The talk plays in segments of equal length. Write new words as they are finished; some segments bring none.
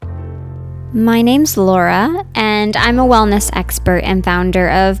My name's Laura, and I'm a wellness expert and founder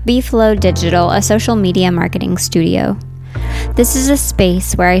of BeFlow Digital, a social media marketing studio. This is a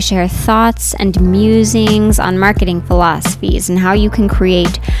space where I share thoughts and musings on marketing philosophies and how you can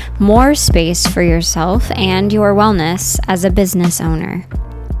create more space for yourself and your wellness as a business owner.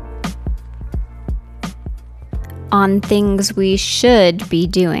 On things we should be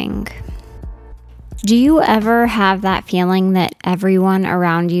doing. Do you ever have that feeling that everyone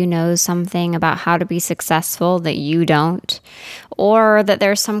around you knows something about how to be successful that you don't? Or that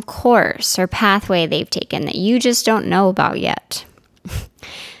there's some course or pathway they've taken that you just don't know about yet?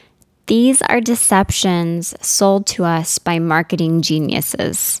 These are deceptions sold to us by marketing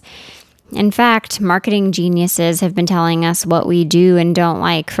geniuses. In fact, marketing geniuses have been telling us what we do and don't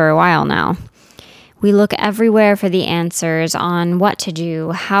like for a while now. We look everywhere for the answers on what to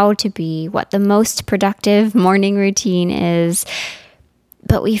do, how to be, what the most productive morning routine is.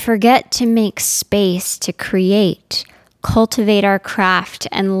 But we forget to make space to create, cultivate our craft,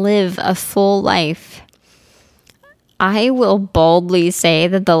 and live a full life. I will boldly say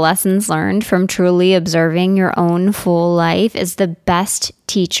that the lessons learned from truly observing your own full life is the best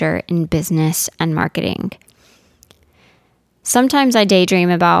teacher in business and marketing. Sometimes I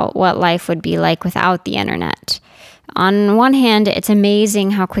daydream about what life would be like without the internet. On one hand, it's amazing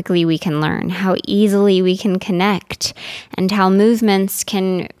how quickly we can learn, how easily we can connect, and how movements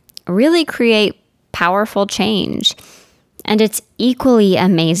can really create powerful change. And it's equally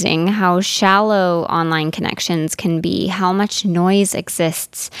amazing how shallow online connections can be, how much noise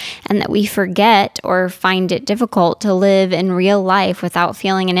exists, and that we forget or find it difficult to live in real life without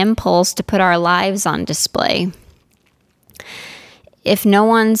feeling an impulse to put our lives on display. If no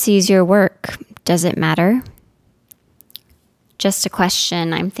one sees your work, does it matter? Just a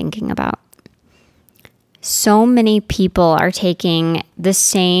question I'm thinking about. So many people are taking the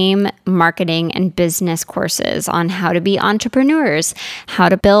same marketing and business courses on how to be entrepreneurs, how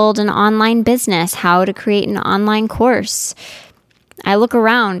to build an online business, how to create an online course. I look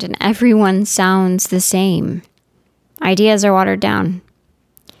around and everyone sounds the same. Ideas are watered down.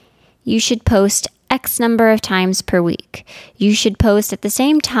 You should post X number of times per week. You should post at the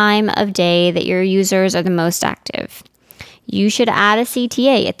same time of day that your users are the most active. You should add a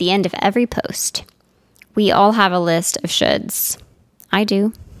CTA at the end of every post. We all have a list of shoulds. I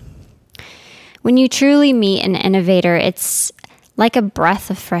do. When you truly meet an innovator, it's like a breath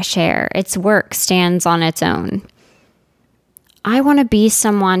of fresh air. Its work stands on its own. I want to be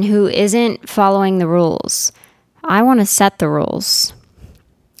someone who isn't following the rules. I want to set the rules.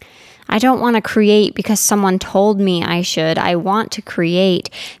 I don't want to create because someone told me I should. I want to create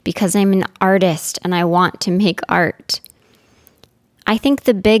because I'm an artist and I want to make art. I think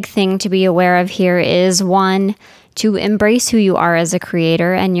the big thing to be aware of here is, one, to embrace who you are as a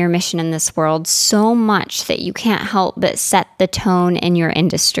creator and your mission in this world so much that you can't help but set the tone in your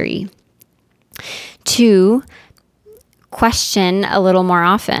industry. Two, question a little more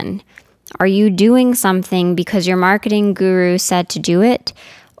often. Are you doing something because your marketing guru said to do it,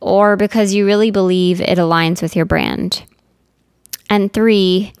 or because you really believe it aligns with your brand? And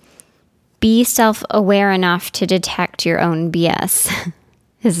three, be self-aware enough to detect your own BS.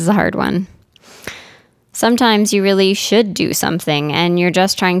 This is a hard one. Sometimes you really should do something and you're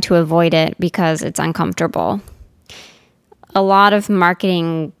just trying to avoid it because it's uncomfortable. A lot of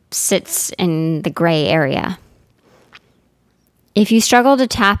marketing sits in the gray area. If you struggle to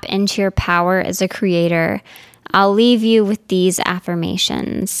tap into your power as a creator, I'll leave you with these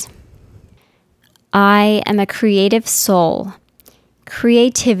affirmations. I am a creative soul.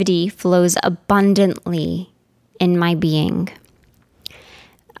 Creativity flows abundantly in my being.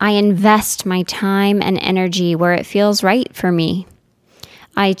 I invest my time and energy where it feels right for me.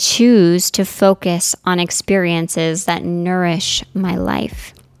 I choose to focus on experiences that nourish my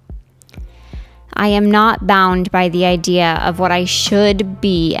life. I am not bound by the idea of what I should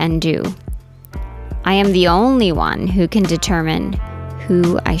be and do. I am the only one who can determine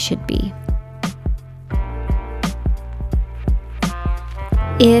who I should be.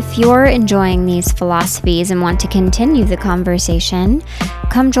 If you're enjoying these philosophies and want to continue the conversation,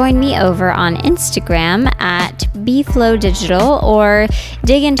 come join me over on Instagram at BeFlow Digital, or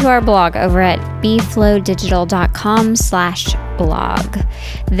dig into our blog over at beflowdigital.com/blog.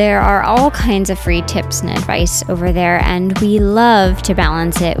 There are all kinds of free tips and advice over there, and we love to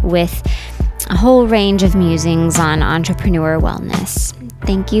balance it with a whole range of musings on entrepreneur wellness.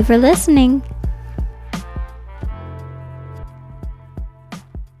 Thank you for listening.